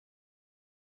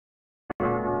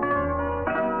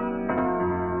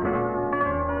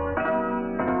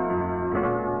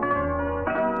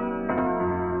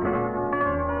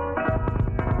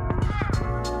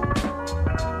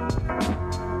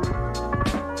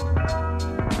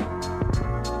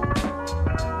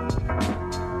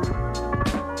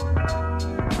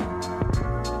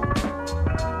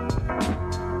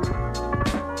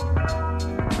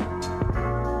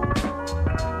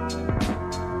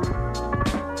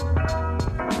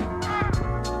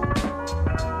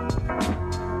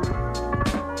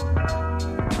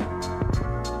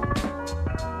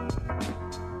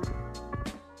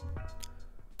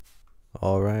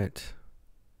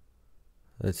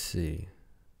Let's see.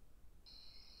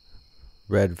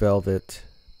 Red Velvet,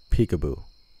 Peekaboo.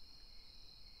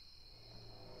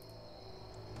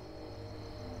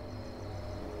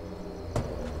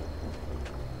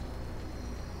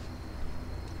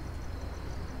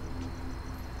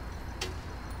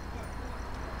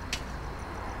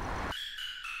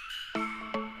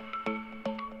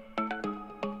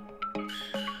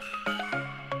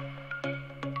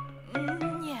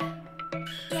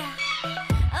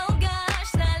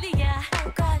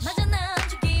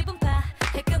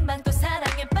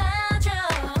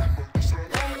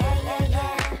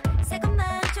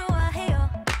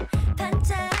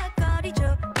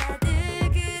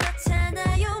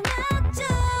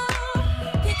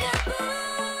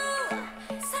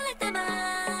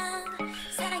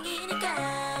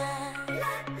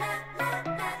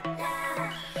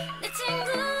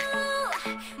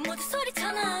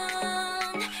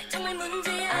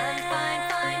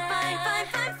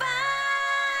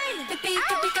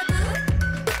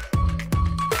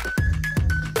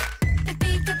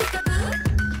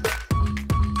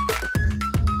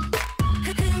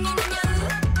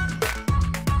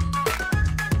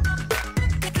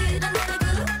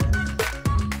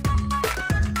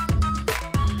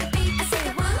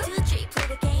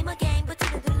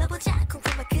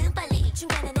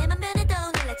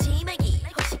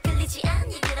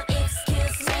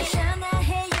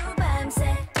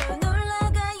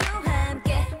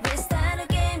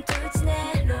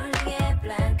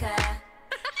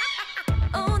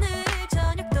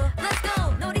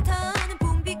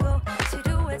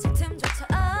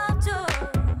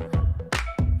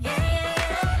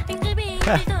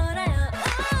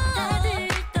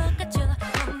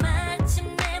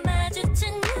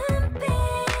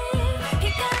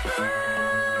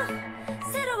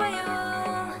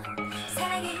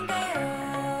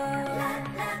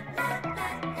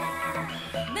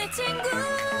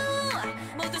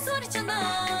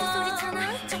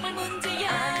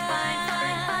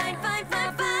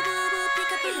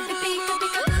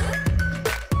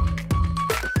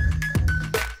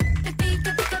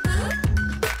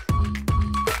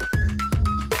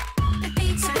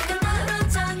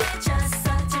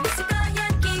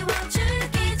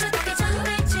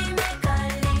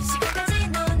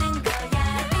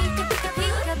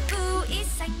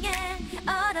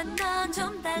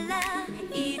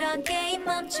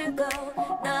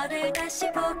 너를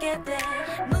다시 보게 돼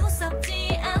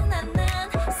무섭지 않아 난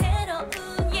새로운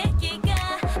얘기가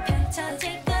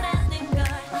펼쳐질 거라는 걸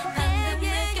방금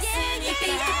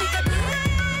느꼈으니까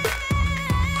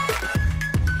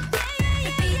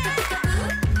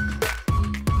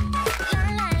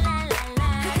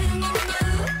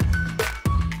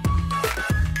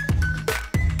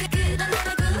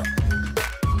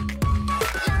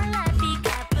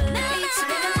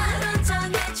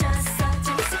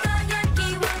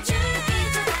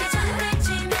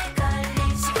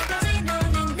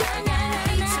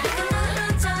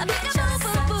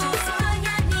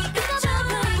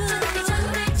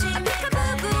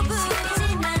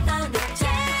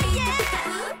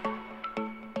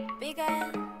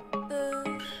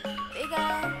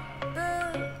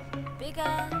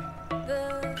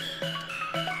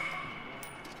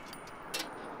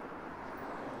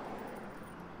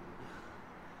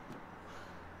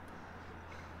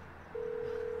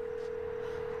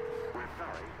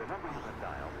The number you have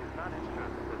dialed is not in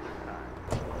service at this time.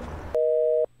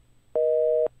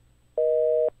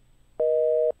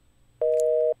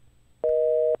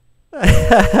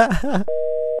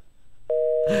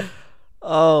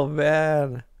 Oh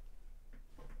man,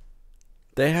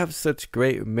 they have such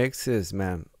great mixes,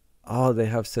 man. Oh, they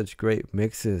have such great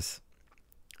mixes.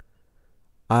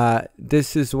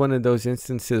 This is one of those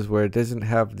instances where it doesn't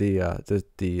have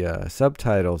the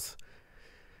subtitles,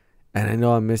 and I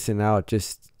know I'm missing out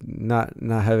just not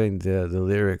having the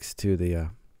lyrics to the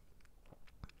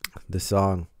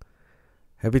song.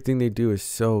 Everything they do is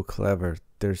so clever.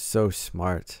 They're so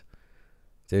smart.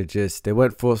 They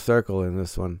went full circle in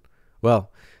this one.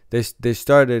 Well, they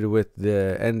started with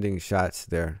the ending shots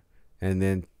there, and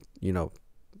then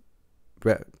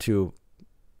to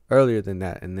earlier than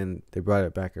that, and then they brought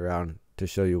it back around to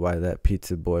show you why that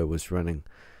pizza boy was running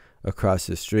across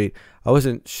the street. I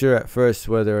wasn't sure at first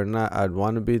whether or not I'd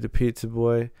want to be the pizza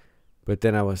boy, but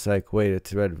then I was like, wait,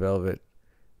 it's Red Velvet.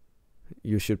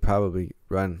 You should probably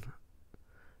run.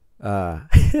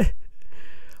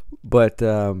 But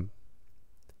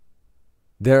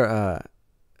they're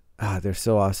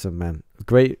so awesome, man.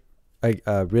 Great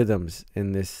rhythms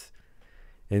in this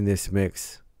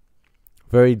mix.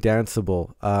 Very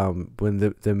danceable. When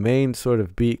the main sort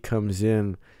of beat comes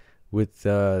in with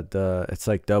the it's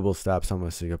like double stops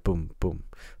almost. So you go boom, boom,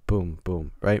 boom,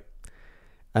 boom, right?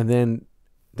 And then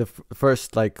the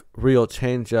first like real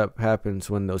change up happens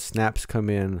when those snaps come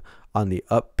in on the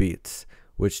upbeats,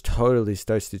 which totally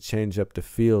starts to change up the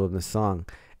feel of the song.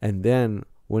 And then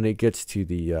when it gets to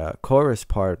the chorus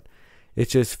part, it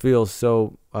just feels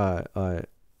so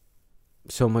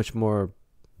so much more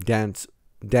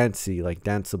dancey, like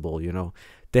danceable, you know.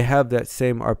 They have that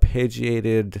same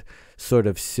arpeggiated sort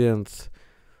of synth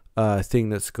thing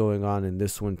that's going on in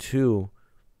this one too.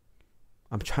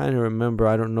 I'm trying to remember.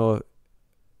 I don't know,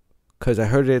 because I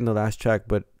heard it in the last track,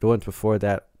 but the ones before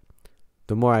that,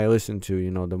 the more I listen to,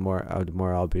 you know, the more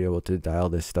I'll be able to dial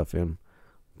this stuff in.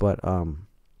 But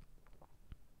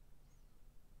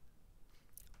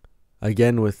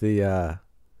again, with the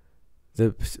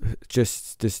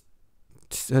just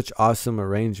such awesome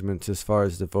arrangements as far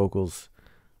as the vocals.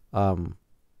 I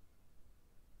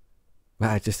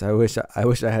wish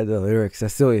I had the lyrics.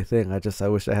 That's the only thing. I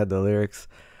wish I had the lyrics.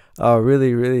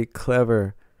 Really, really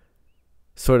clever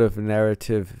sort of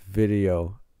narrative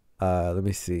video. Let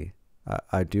me see.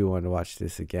 I do want to watch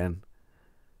this again.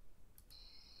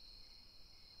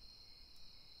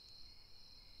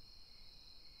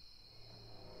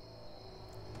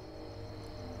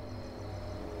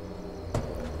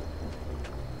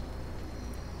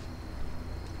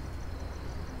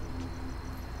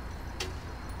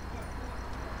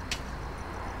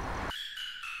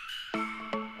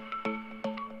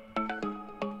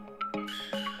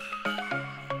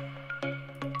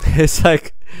 It's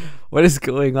like, what is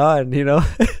going on, you know?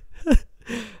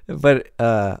 But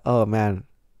oh man.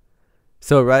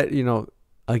 So right, you know,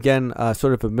 again,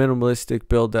 sort of a minimalistic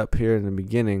build up here in the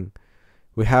beginning.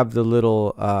 We have the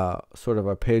little sort of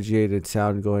arpeggiated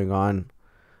sound going on.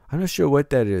 I'm not sure what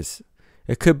that is.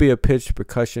 It could be a pitched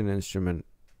percussion instrument,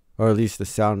 or at least the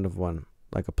sound of one,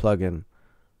 like a plug-in.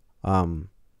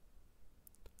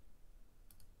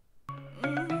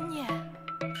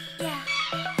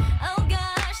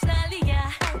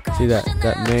 See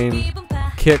that main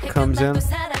kick comes in.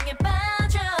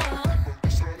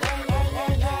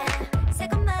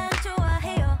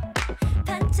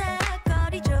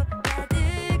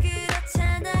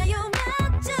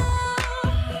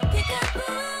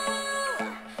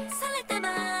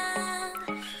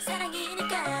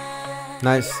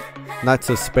 Nice, lots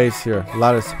of space here, a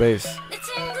lot of space.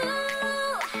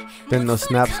 Then those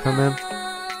snaps come in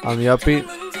on the upbeat.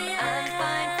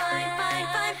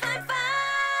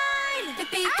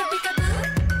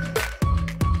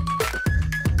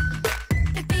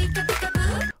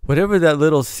 Whatever that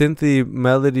little synthy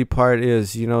melody part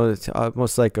is, you know, it's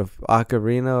almost like a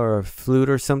ocarina or a flute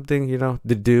or something, you know,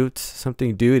 the dutes,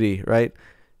 something duty, right?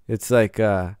 It's like,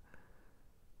 I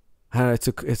don't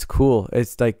know, it's cool.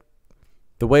 It's like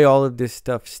the way all of this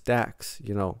stuff stacks,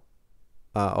 you know,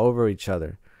 over each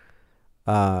other.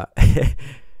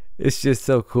 It's just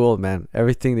so cool, man.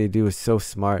 Everything they do is so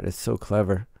smart. It's so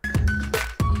clever.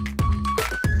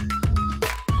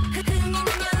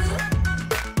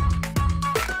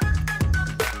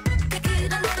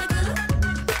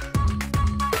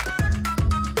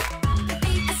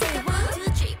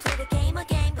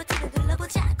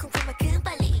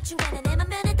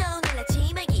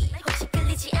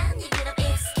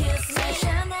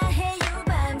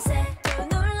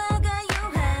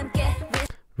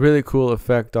 Really cool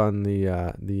effect on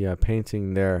the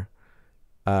painting there.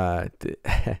 They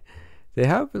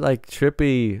have like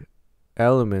trippy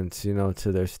elements, you know,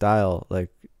 to their style, like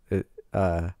it,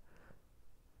 and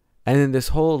then this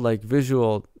whole like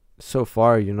visual so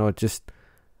far, you know, just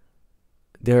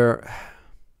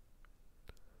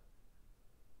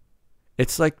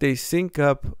it's like they sync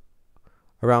up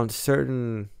around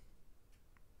certain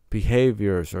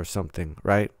behaviors or something,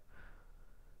 right?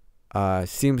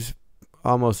 Seems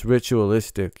almost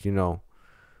ritualistic, you know,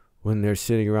 when they're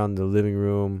sitting around the living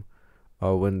room,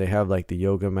 or when they have like the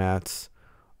yoga mats,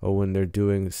 or when they're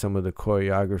doing some of the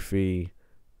choreography,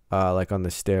 like on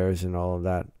the stairs and all of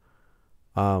that.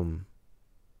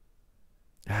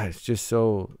 It's just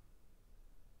so,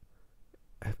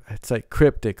 it's like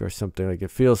cryptic or something. Like it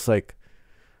feels like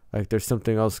there's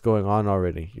something else going on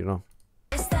already, you know.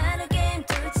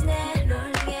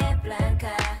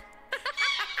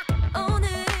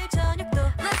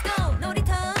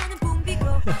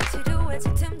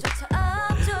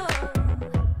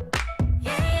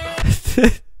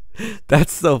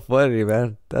 That's so funny,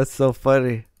 man. That's so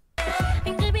funny.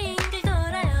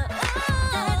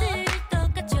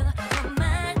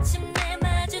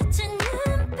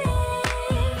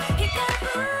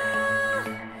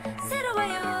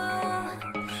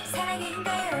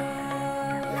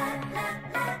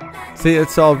 See,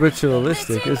 it's all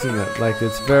ritualistic, isn't it? Like,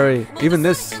 it's very, even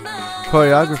this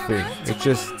choreography, it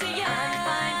just,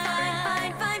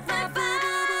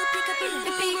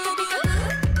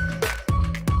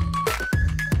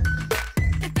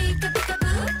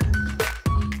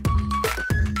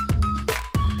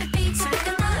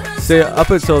 see, up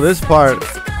until this part,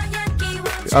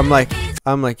 I'm like,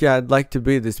 yeah, I'd like to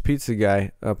be this pizza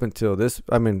guy up until this,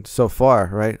 I mean, so far,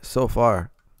 right? So far.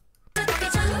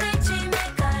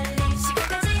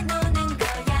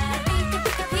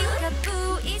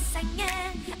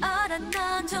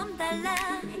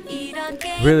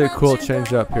 Really cool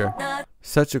change up here.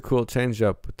 Such a cool change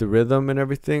up with the rhythm and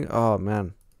everything. Oh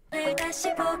man.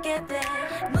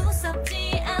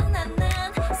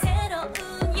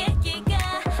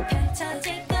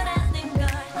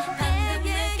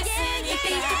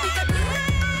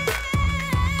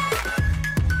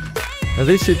 At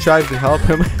least she tried to help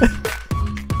him.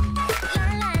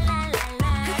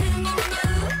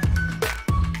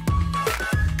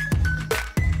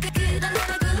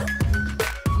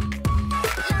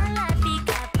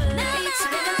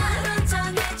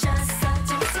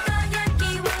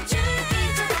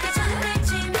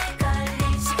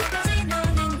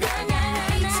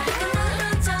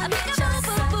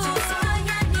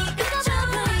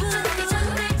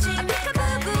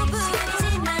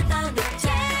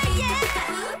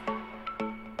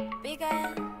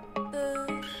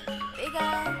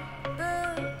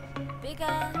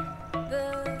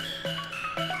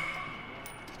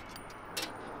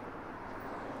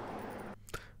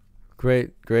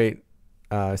 Great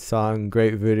song,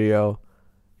 great video.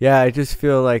 Yeah, I just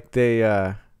feel like they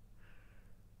you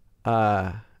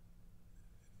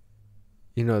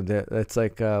know, that's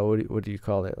like what do you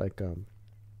call it? Like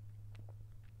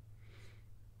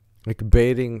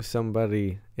baiting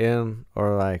somebody in,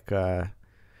 or like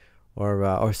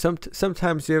or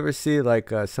sometimes you ever see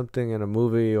like something in a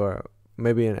movie or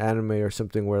maybe an anime or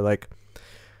something where like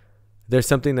there's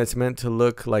something that's meant to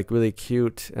look like really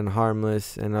cute and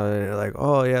harmless, and they're like,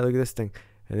 oh yeah, look at this thing,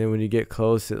 and then when you get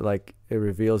close, it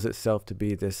reveals itself to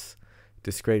be this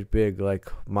great big like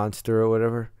monster or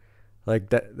whatever. Like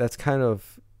that's kind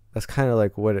of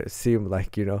like what it seemed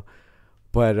like, you know.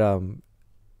 But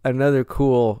another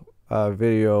cool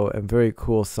video and very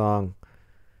cool song.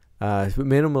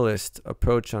 Minimalist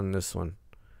approach on this one,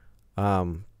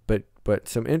 but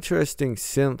some interesting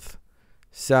synth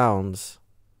sounds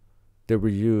that were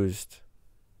used.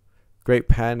 Great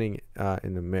panning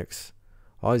in the mix.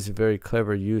 Always a very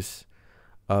clever use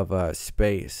of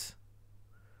space.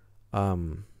 I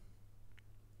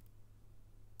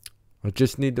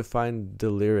just need to find the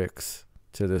lyrics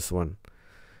to this one,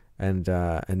 and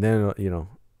then, you know,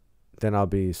 then I'll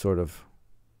be sort of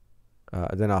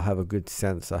then I'll have a good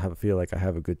sense. Feel like I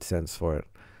have a good sense for it.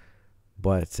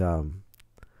 But a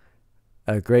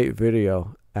great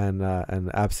video, and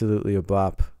absolutely a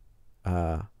bop.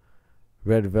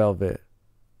 Red Velvet,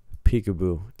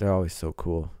 Peekaboo, they're always so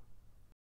cool.